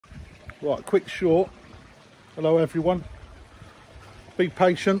Right, quick short. Hello everyone. Be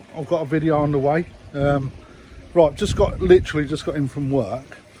patient, I've got a video on the way. Right, literally just got in from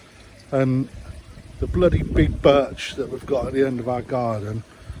work, and the bloody big birch that we've got at the end of our garden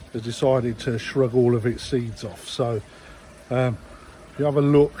has decided to shrug all of its seeds off. So if you have a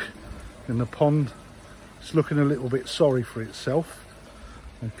look in the pond, it's looking a little bit sorry for itself.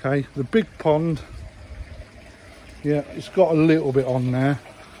 Okay, the big pond, yeah, it's got a little bit on there,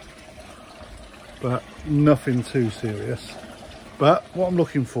 but nothing too serious. But what I'm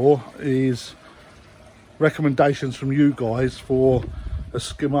looking for is recommendations from you guys for a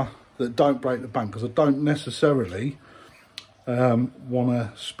skimmer that don't break the bank, because I don't necessarily want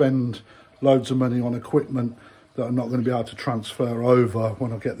to spend loads of money on equipment that I'm not going to be able to transfer over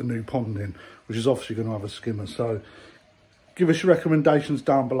when I get the new pond in, which is obviously going to have a skimmer. So give us your recommendations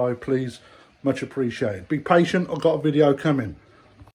down below, please. Much appreciated. Be patient, I've got a video coming.